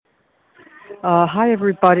Hi,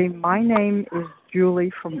 everybody. My name is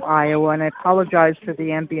Julie from Iowa, and I apologize for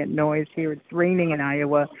the ambient noise here. It's raining in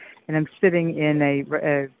Iowa, and I'm sitting in a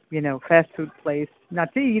fast food place,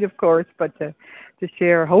 not to eat, of course, but to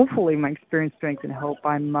share, hopefully, my experience, strength, and hope.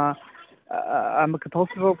 I'm a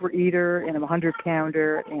compulsive overeater, and I'm a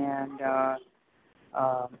 100-pounder,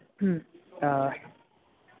 uh, uh,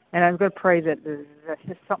 and I'm going to pray that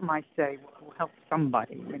something I say will help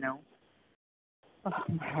somebody, you know. Oh,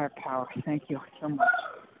 my higher power, thank you so much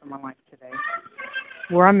for my life today.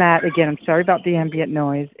 Where I'm at, again, I'm sorry about the ambient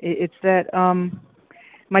noise. It's that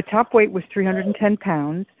my top weight was 310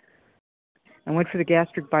 pounds. I went for the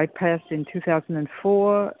gastric bypass in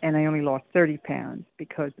 2004, and I only lost 30 pounds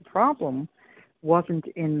because the problem wasn't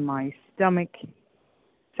in my stomach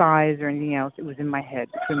size or anything else. It was in my head,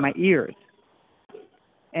 between my ears.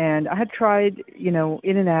 And I had tried,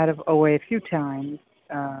 in and out of OA a few times.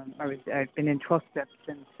 I've been in 12 steps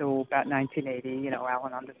since about 1980.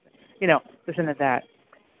 Alan Anderson. This and that.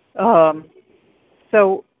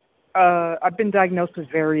 So I've been diagnosed with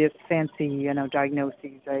various fancy,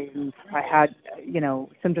 diagnoses. I had,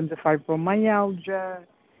 symptoms of fibromyalgia,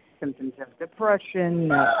 symptoms of depression,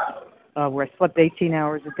 where I slept 18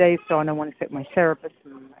 hours a day, so I don't want to sit my therapist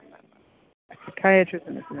and my psychiatrist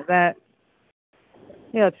and this and that.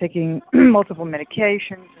 Taking multiple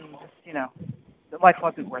medications and just, the life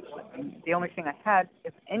wasn't worth living. The only thing I had,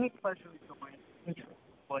 if any pleasure or interest,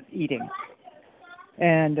 was eating.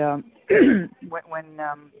 And when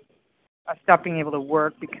I stopped being able to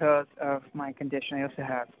work because of my condition, I also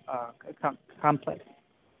have a complex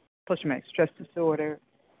post-traumatic stress disorder.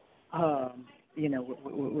 Where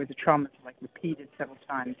the trauma is like repeated several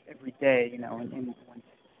times every day, in one's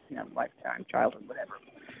lifetime, childhood, whatever.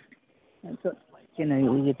 And so it's like, you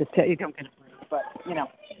don't get a break. But,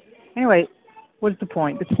 anyway, what's the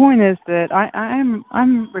point? The point is that I'm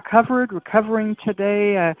recovering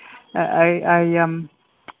today. I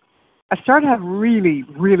started to have really,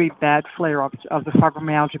 really bad flare-ups of the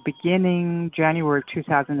fibromyalgia beginning January of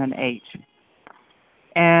 2008.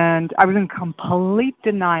 And I was in complete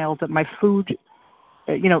denial that my food,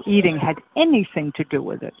 eating had anything to do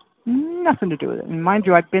with it. Nothing to do with it. And mind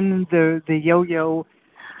you, I've been the yo-yo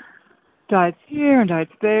diets here and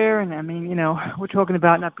diets there, and I mean, we're talking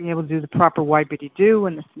about not being able to do the proper YBD-do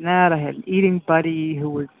and this and that. I had an eating buddy who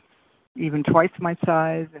was even twice my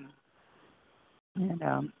size,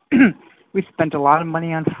 and we spent a lot of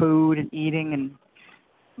money on food and eating, and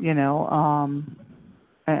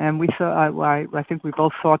and we thought, I think we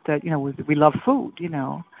both thought that we love food,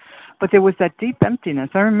 but there was that deep emptiness.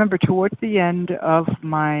 I remember towards the end of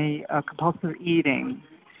my compulsive eating.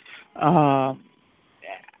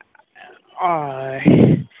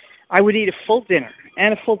 I would eat a full dinner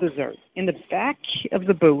and a full dessert in the back of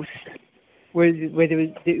the booth, where it was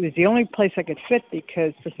the only place I could fit,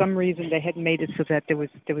 because for some reason they had made it so that there was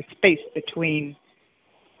space between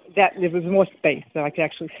that. There was more space that I could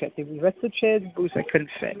actually fit. There was the rest of the chairs, booths I couldn't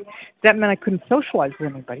fit. That meant I couldn't socialize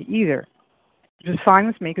with anybody either, which was fine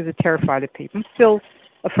with me because I'm terrified of people. I'm still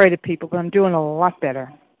afraid of people, but I'm doing a lot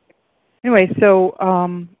better. Anyway, so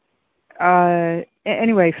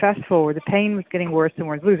anyway, fast forward, the pain was getting worse and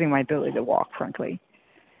worse, losing my ability to walk, frankly.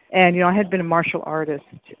 And, I had been a martial artist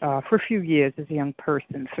for a few years as a young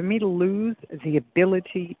person. For me to lose the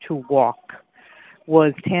ability to walk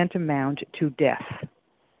was tantamount to death.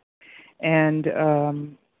 And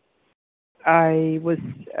I was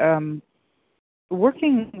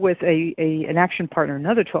working with an action partner,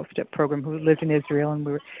 another 12-step program, who lived in Israel, and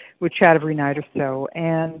we would chat every night or so.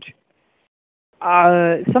 And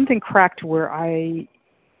something cracked where I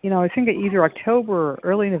think either October or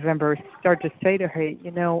early November, I started to say to her,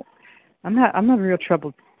 I'm having real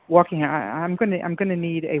trouble walking. I'm gonna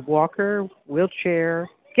need a walker, wheelchair.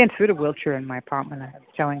 Can't fit a wheelchair in my apartment, I was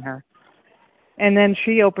telling her. And then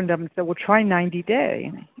she opened up and said, well, try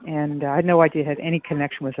 90-day. And I had no idea it had any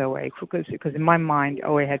connection with OA, because in my mind,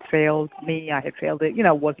 OA had failed me, I had failed it,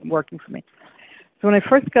 it wasn't working for me. So when I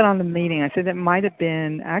first got on the meeting, I said it might have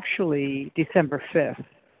been actually December 5th.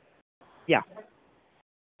 Yeah,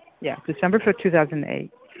 December 5th,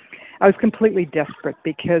 2008. I was completely desperate,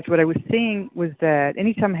 because what I was seeing was that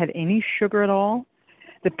anytime I had any sugar at all,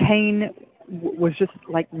 the pain was just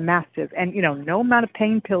like massive. And, no amount of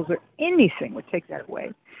pain pills or anything would take that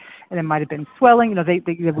away. And it might have been swelling.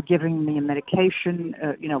 They were giving me a medication,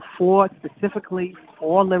 specifically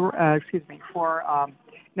for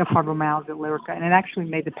fibromyalgia, Lyrica, and it actually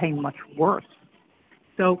made the pain much worse.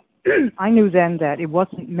 So I knew then that it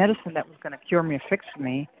wasn't medicine that was going to cure me or fix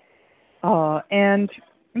me. And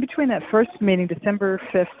in between that first meeting, December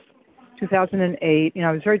 5th, 2008.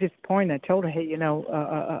 I was very disappointed. I told her, hey,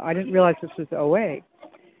 I didn't realize this was OA.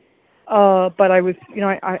 But I was,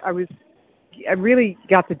 I really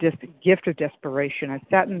got the gift of desperation. I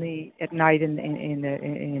sat at night in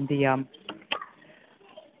the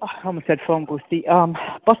I almost said phone booth, the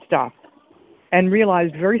bus stop, and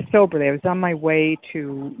realized very soberly I was on my way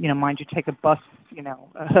to, mind you, take a bus, 6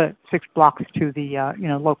 blocks to the,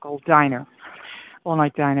 local diner,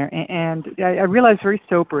 all-night diner, and I realized very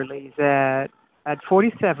soberly that at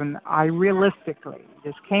 47, I realistically,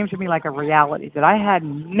 this came to me like a reality, that I had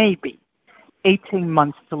maybe 18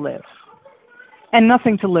 months to live, and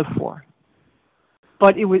nothing to live for.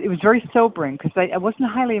 But it was very sobering because I wasn't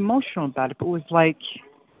highly emotional about it, but it was like,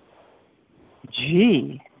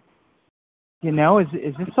 gee,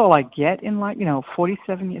 is this all I get in life?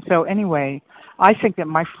 47 years. So anyway, I think that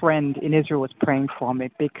my friend in Israel was praying for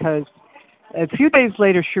me because a few days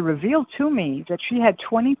later she revealed to me that she had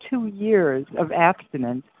 22 years of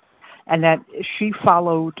abstinence and that she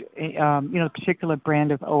followed, a particular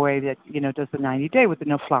brand of OA that, does the 90-day with the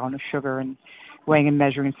no flour, no sugar, and weighing and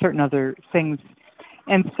measuring and certain other things.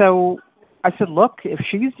 And so I said, look, if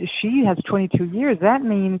she has 22 years, that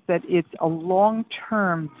means that it's a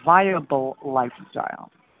long-term viable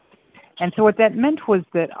lifestyle. And so what that meant was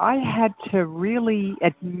that I had to really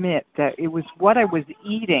admit that it was what I was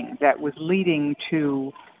eating that was leading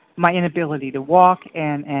to my inability to walk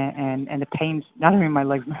and the pains, not only in my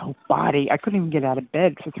legs, my whole body. I couldn't even get out of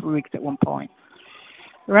bed for 3 weeks at one point.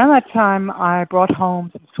 Around that time, I brought home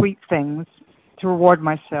some sweet things to reward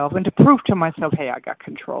myself and to prove to myself, hey, I got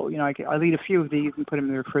control. I'll eat a few of these and put them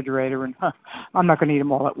in the refrigerator, and I'm not going to eat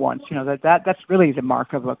them all at once. That's really the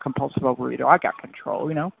mark of a compulsive overeater. I got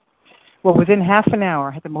control. Well, within half an hour,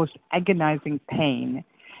 I had the most agonizing pain,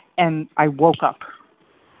 and I woke up.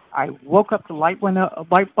 The light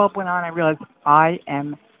bulb went on. I realized I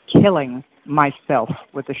am killing myself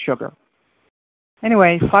with the sugar.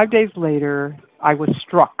 Anyway, 5 days later, I was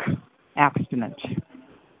struck abstinent.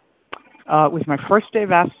 It was my first day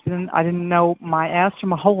of abstinence. I didn't know my ass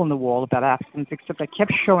from a hole in the wall about abstinence, except I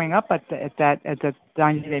kept showing up at the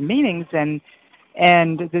 90-day meetings, and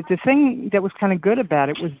the thing that was kind of good about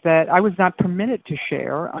it was that I was not permitted to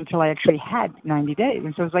share until I actually had 90 days,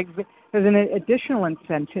 and so it was like there's an additional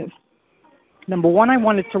incentive. Number one, I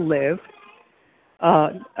wanted to live.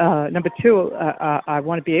 Number two, I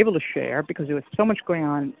want to be able to share because there was so much going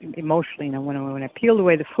on emotionally. When I peeled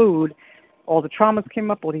away the food, all the traumas came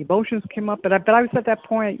up, all the emotions came up, but I was at that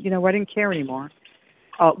point, I didn't care anymore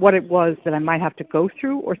what it was that I might have to go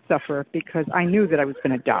through or suffer because I knew that I was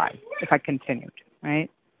going to die if I continued, right?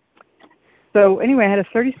 So anyway, I had a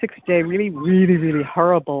 36-day, really, really, really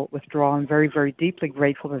horrible withdrawal. I'm very, very deeply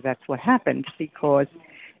grateful that that's what happened because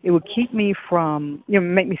it would keep me from,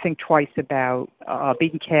 make me think twice about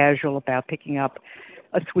being casual, about picking up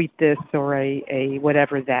a sweet this or a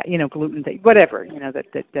whatever that, gluten, whatever, it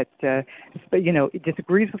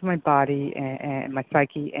disagrees with my body and my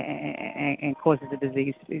psyche and causes the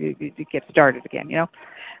disease to get started again, Now,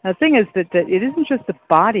 the thing is that it isn't just the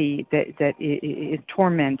body that is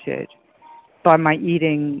tormented by my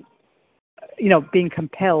eating, being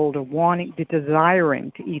compelled or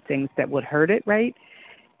desiring to eat things that would hurt it, right?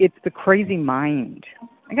 It's the crazy mind.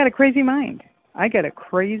 I got a crazy mind,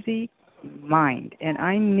 and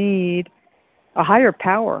I need a higher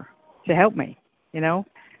power to help me, And,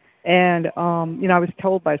 I was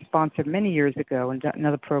told by a sponsor many years ago in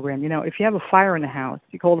another program, if you have a fire in the house,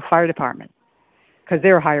 you call the fire department because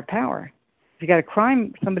they're a higher power. If you got a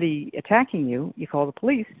crime, somebody attacking you, you call the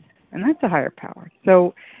police, and that's a higher power.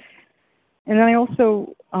 So, and then I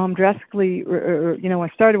also drastically, I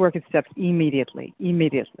started working steps immediately.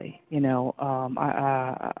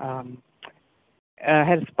 I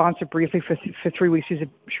had a sponsor briefly for 3 weeks. She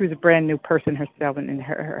was a brand new person herself, and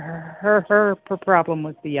her problem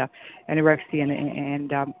was the anorexia,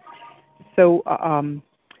 and so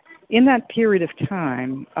in that period of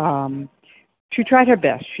time, she tried her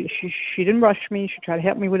best. She didn't rush me. She tried to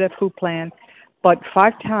help me with a food plan, but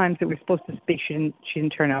 5 times that we were supposed to speak, she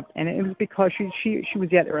didn't turn up, and it was because she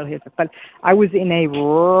was yet early. But I was in a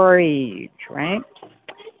rage, right?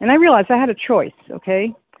 And I realized I had a choice.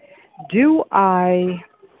 Okay. Do I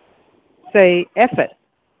say F it,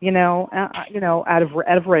 out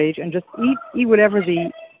of rage and just eat whatever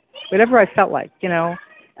I felt like,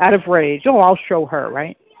 out of rage. Oh, I'll show her,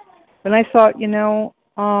 right? Then I thought,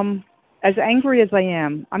 as angry as I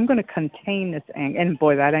am, I'm going to contain this anger. And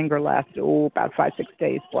boy, that anger lasted about 5-6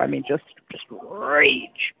 days. Boy, I mean, just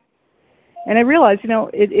rage. And I realized,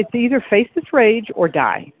 it's either face this rage or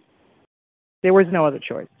die. There was no other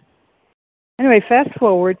choice. Anyway, fast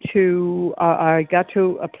forward to I got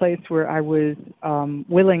to a place where I was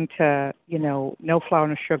willing to, no flour,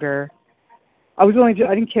 no sugar. I was willing to.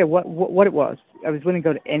 I didn't care what it was. I was willing to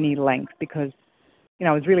go to any length because,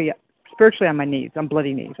 I was really spiritually on my knees, on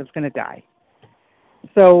bloody knees. I was going to die.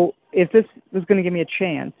 So if this was going to give me a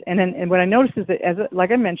chance, and what I noticed is that,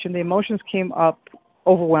 like I mentioned, the emotions came up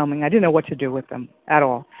overwhelming. I didn't know what to do with them at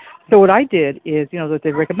all. So what I did is, that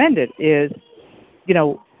they recommended is,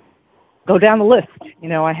 go down the list.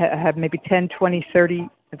 I had maybe 10, 20, 30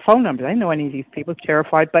 phone numbers. I didn't know any of these people. I was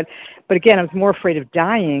terrified. But again, I was more afraid of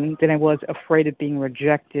dying than I was afraid of being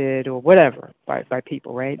rejected or whatever by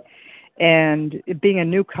people, right? And being a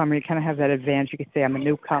newcomer, you kind of have that advantage. You could say I'm a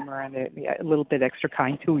newcomer and a little bit extra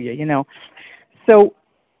kind to you. So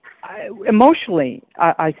emotionally,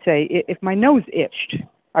 I say if my nose itched,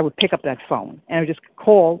 I would pick up that phone and I would just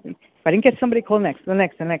call. If I didn't get somebody, call the next.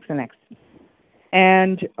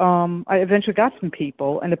 And I eventually got some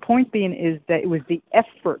people, and the point being is that it was the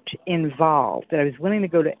effort involved, that I was willing to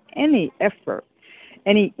go to any effort,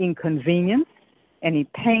 any inconvenience, any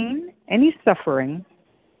pain, any suffering,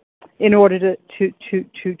 in order to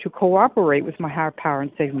cooperate with my higher power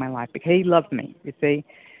and save my life, because he loved me, you see.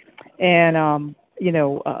 And,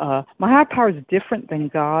 my higher power is different than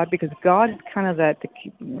God, because God is kind of that,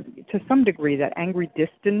 to some degree, that angry,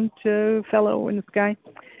 distant fellow in the sky.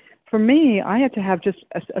 For me, I had to have just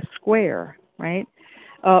a square, right?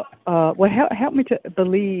 What helped me to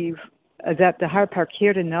believe that the higher power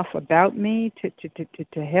cared enough about me to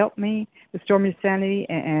help me restore my sanity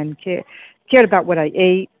and cared about what I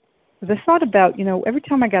ate. Because I thought about, every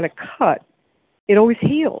time I got a cut, it always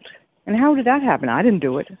healed. And how did that happen? I didn't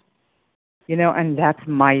do it. And that's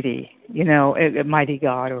mighty, a mighty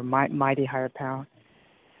God or mighty higher power.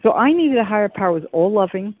 So I needed a higher power who was all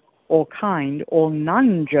loving, all kind, all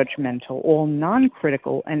non-judgmental, all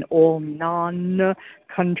non-critical, and all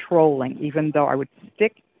non-controlling, even though I would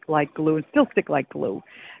stick like glue and still stick like glue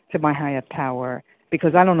to my higher power,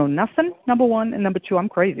 because I don't know nothing, number one, and number two, I'm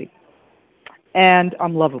crazy. And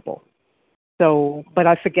I'm lovable. So, but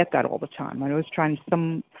I forget that all the time. I was trying to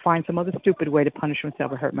find some other stupid way to punish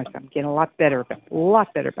myself or hurt myself. I'm getting a lot better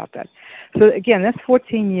about that. So again, that's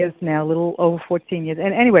 14 years now, a little over 14 years.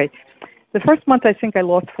 And anyway, the first month I think I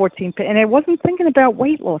lost 14 pounds, and I wasn't thinking about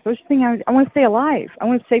weight loss. I was thinking I want to stay alive. I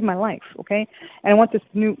want to save my life, okay? And I want this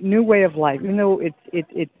new way of life, even though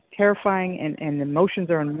it's terrifying and the emotions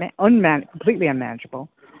are completely unmanageable.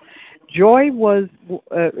 Joy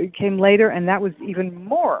came later, and that was even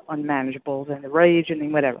more unmanageable than the rage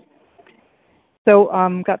and whatever. So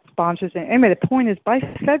got sponsors. And anyway, the point is, by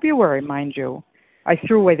February, mind you, I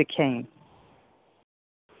threw away the cane.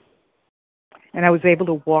 And I was able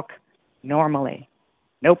to walk normally,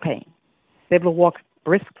 no pain. I was able to walk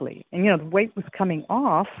briskly. And, the weight was coming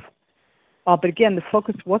off, but again, the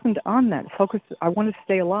focus wasn't on that. I wanted to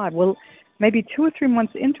stay alive. Well, maybe 2 or 3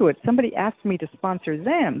 months into it, somebody asked me to sponsor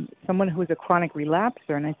them, someone who was a chronic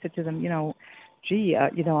relapser, and I said to them,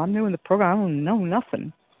 I'm new in the program, I don't know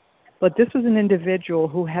nothing. But this was an individual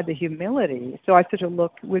who had the humility. So I said to her,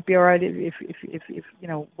 look, it would be all right if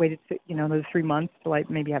waited, another 3 months till I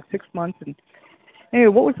maybe have 6 months. And anyway,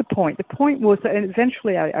 what was the point? The point was that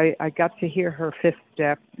eventually I got to hear her fifth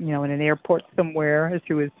step, in an airport somewhere as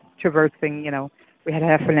she was traversing, we had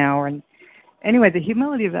half an hour. And anyway, the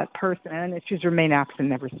humility of that person, and she's remained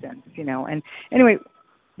absent ever since, And anyway,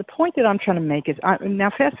 the point that I'm trying to make is,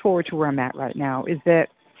 now fast forward to where I'm at right now, is that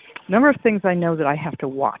a number of things I know that I have to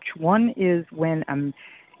watch. One is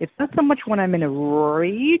it's not so much when I'm in a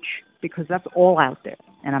rage, because that's all out there,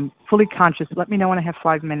 and I'm fully conscious. Let me know when I have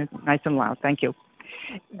 5 minutes, nice and loud. Thank you.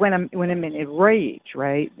 When I'm in a rage,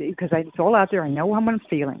 right? Because it's all out there. I know how I'm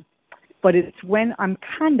feeling. But it's when I'm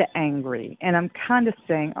kind of angry and I'm kind of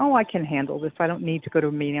saying, oh, I can handle this. I don't need to go to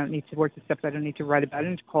a meeting. I don't need to work the steps. I don't need to write about it. I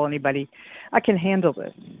don't need to call anybody. I can handle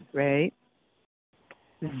this, right?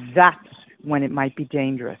 That's when it might be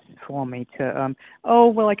dangerous for me to,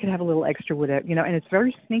 I could have a little extra with it, and it's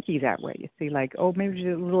very sneaky that way. You see, like, oh, maybe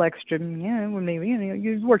a little extra, well, maybe,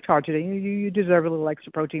 you worked hard today. You deserve a little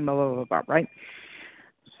extra protein, blah, blah, blah, blah, right?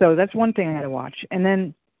 So that's one thing I got to watch. And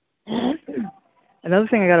then another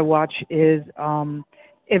thing I got to watch is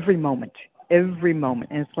every moment. And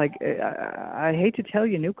it's like, I hate to tell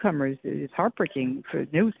you, newcomers, it's heartbreaking for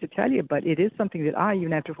news to tell you, but it is something that I,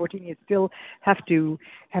 even after 14 years, still have to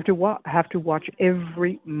watch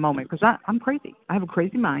every moment, because I'm crazy. I have a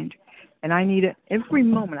crazy mind, and I need every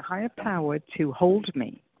moment a higher power to hold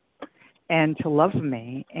me and to love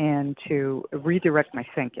me and to redirect my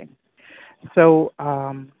thinking. So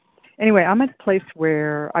anyway, I'm at a place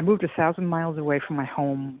where I moved 1,000 miles away from my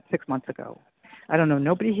home 6 months ago. I don't know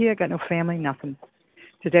nobody here. I got no family, nothing.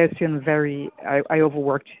 Today I was feeling I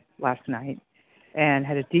overworked last night and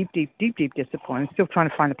had a deep disappointment. Still trying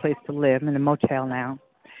to find a place to live. I'm in a motel now.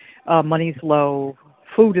 Money's low,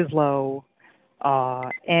 food is low,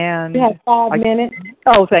 and You have 5 minutes.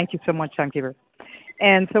 Oh, thank you so much, timekeeper.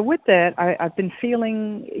 And so with that, I've been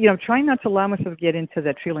feeling, trying not to allow myself to get into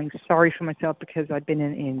that feeling sorry for myself because I've been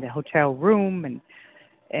in the hotel room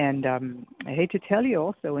and I hate to tell you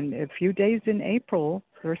also, in a few days in April,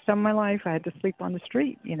 first time in my life, I had to sleep on the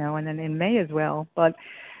street, and then in May as well. But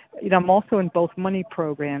I'm also in both money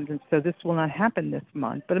programs, and so this will not happen this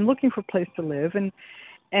month. But I'm looking for a place to live,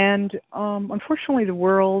 and unfortunately, the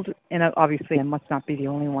world, and obviously I must not be the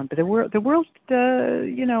only one, but the world,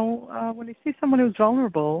 when you see someone who's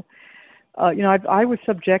vulnerable, I was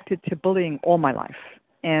subjected to bullying all my life,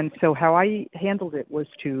 and so how I handled it was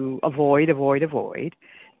to avoid.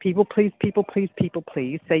 People please, people please, people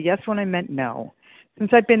please. Say yes when I meant no.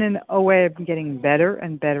 Since I've been in OA, I've been getting better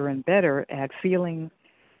and better and better at feeling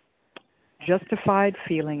justified,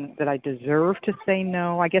 feeling that I deserve to say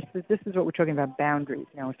no. I guess this is what we're talking about, boundaries,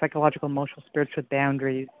 psychological, emotional, spiritual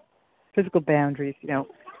boundaries, physical boundaries,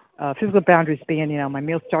 physical boundaries being, my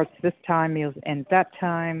meal starts this time, meals end that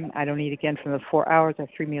time. I don't eat again for the 4 hours. I have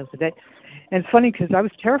 3 meals a day. And it's funny because I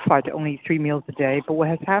was terrified to only eat 3 meals a day, but what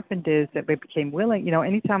has happened is that I became willing.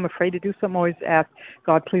 Anytime I'm afraid to do something, I always ask,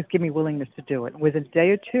 God, please give me willingness to do it. Within a day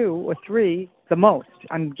or 2 or 3, the most,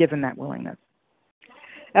 I'm given that willingness.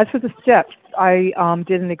 As for the steps, I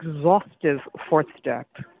did an exhaustive 4th step.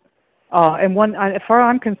 And as far as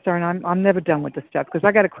I'm concerned, I'm never done with the steps because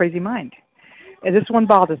I got a crazy mind. And this one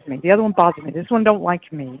bothers me. The other one bothers me. This one don't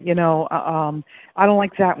like me. I don't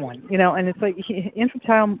like that one. And it's like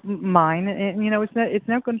infantile mind, and it's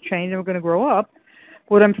not going to change. And we're going to grow up.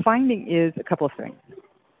 What I'm finding is a couple of things.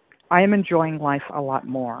 I am enjoying life a lot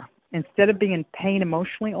more. Instead of being in pain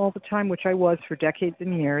emotionally all the time, which I was for decades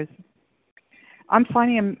and years, I'm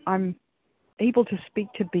finding I'm able to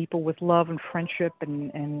speak to people with love and friendship,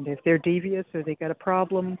 and if they're devious or they got a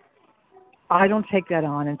problem, I don't take that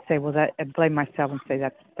on and say, and blame myself and say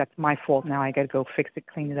that's my fault. Now I got to go fix it,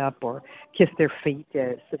 clean it up, or kiss their feet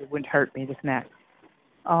so it wouldn't hurt me. This and that.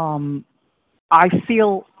 I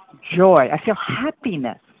feel joy. I feel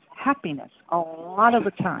happiness a lot of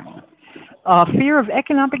the time. Fear of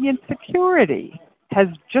economic insecurity has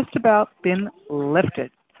just about been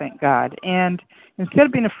lifted, thank God. And instead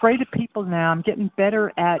of being afraid of people now, I'm getting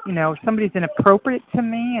better at, if somebody's inappropriate to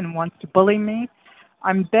me and wants to bully me,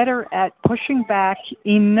 I'm better at pushing back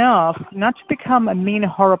enough not to become a mean,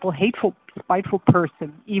 horrible, hateful, spiteful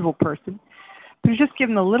person, evil person, but just give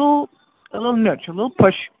them a little nudge, a little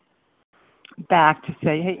push back to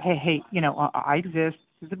say, hey, I exist.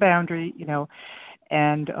 This is a boundary,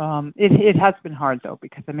 And it has been hard though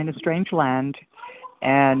because I'm in a strange land,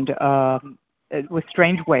 and with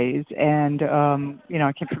strange ways, and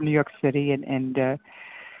I came from New York City, and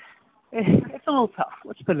it's a little tough.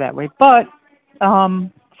 Let's put it that way, but.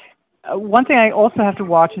 One thing I also have to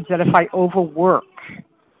watch is that if I overwork,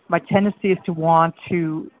 my tendency is to want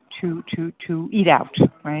to eat out,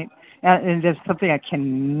 right? And there's something I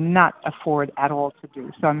cannot afford at all to do.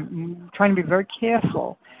 So I'm trying to be very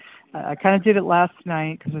careful. I kind of did it last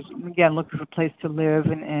night because I was, again, looking for a place to live,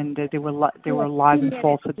 and there were lies and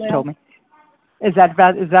falsehoods told me. Is that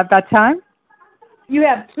bad time? You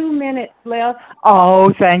have 2 minutes left.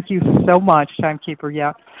 Oh, thank you so much, timekeeper.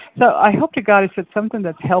 Yeah. So I hope to God I said something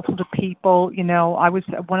that's helpful to people.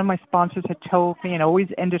 One of my sponsors had told me and always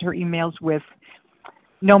ended her emails with,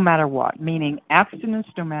 no matter what, meaning abstinence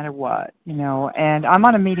no matter what, And I'm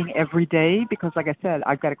on a meeting every day because, like I said,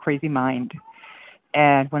 I've got a crazy mind.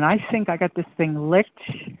 And when I think I got this thing licked,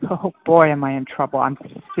 oh boy, am I in trouble. I'm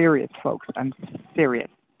serious, folks. I'm serious.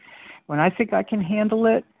 When I think I can handle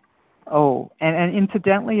it, oh, and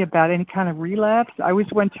incidentally, about any kind of relapse, I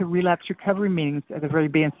always went to relapse recovery meetings at the very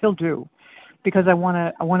beginning, still do, because I want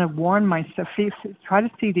to warn myself, try to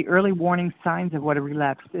see the early warning signs of what a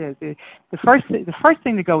relapse is. The first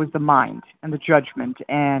thing to go is the mind and the judgment,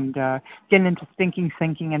 and getting into stinking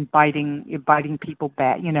thinking and biting people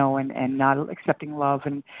back, and not accepting love,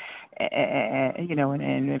 and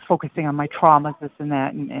focusing on my traumas, this and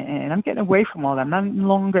that, and I'm getting away from all that. I'm no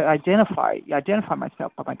longer identify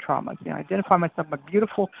myself by my traumas. Identify myself by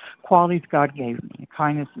beautiful qualities God gave me,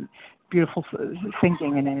 kindness and beautiful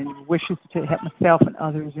thinking, and wishes to help myself and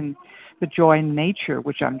others, and the joy in nature,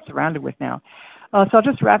 which I'm surrounded with now. So I'll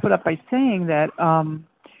just wrap it up by saying that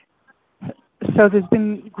so there's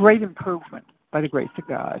been great improvement by the grace of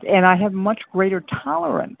God, and I have much greater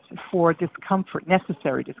tolerance for discomfort,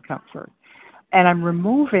 necessary discomfort. and I'm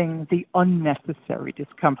removing the unnecessary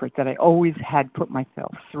discomfort that I always had put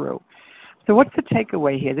myself through. So what's the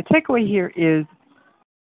takeaway here? The takeaway here is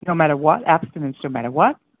no matter what, abstinence no matter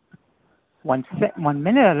what, 1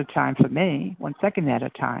 minute at a time for me, 1 second at a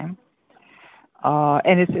time.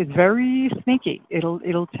 And it's very sneaky.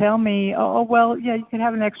 It'll tell me, oh well, yeah, you can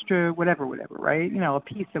have an extra whatever, right? A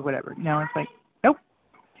piece of whatever. It's like, nope.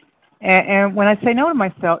 And when I say no to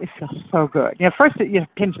myself, it feels so good. First it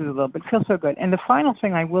pinches a little, but it feels so good. And the final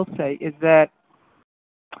thing I will say is that,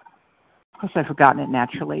 of course I've forgotten it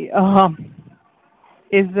naturally,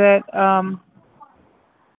 is that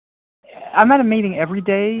I'm at a meeting every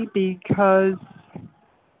day because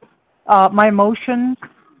my emotions,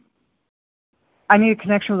 I need a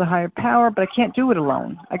connection with a higher power, but I can't do it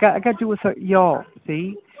alone. I got to do it with y'all,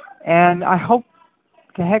 see? And I hope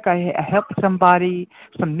to heck I help somebody,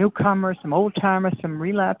 some newcomer, some old-timer, some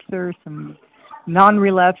relapser, some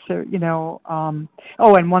non-relapser,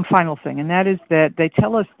 Oh, and one final thing, and that is that they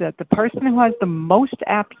tell us that the person who has the most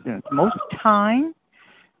abstinence, most time,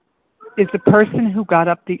 is the person who got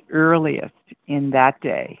up the earliest in that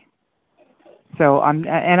day. So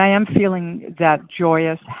I am feeling that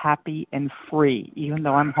joyous, happy, and free. Even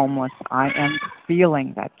though I'm homeless, I am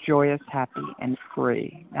feeling that joyous, happy, and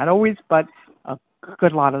free. Not always, but a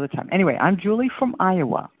good lot of the time. Anyway, I'm Julie from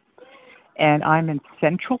Iowa, and I'm in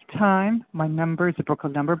Central Time. My number is a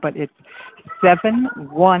Brooklyn number, but it's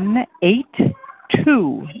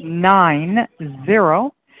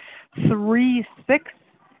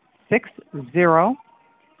 718-290-3660.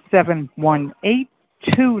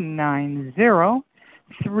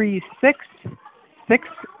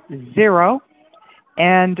 718-290-3660.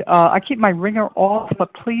 And I keep my ringer off,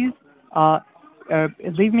 but please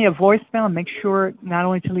leave me a voicemail and make sure not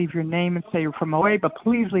only to leave your name and say you're from away, but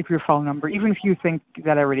please leave your phone number, even if you think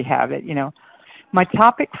that I already have it. My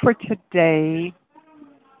topic for today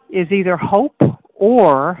is either hope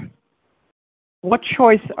or what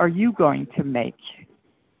choice are you going to make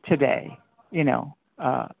today,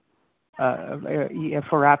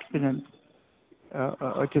 for abstinence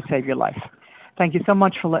or to save your life. Thank you so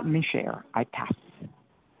much for letting me share. I pass.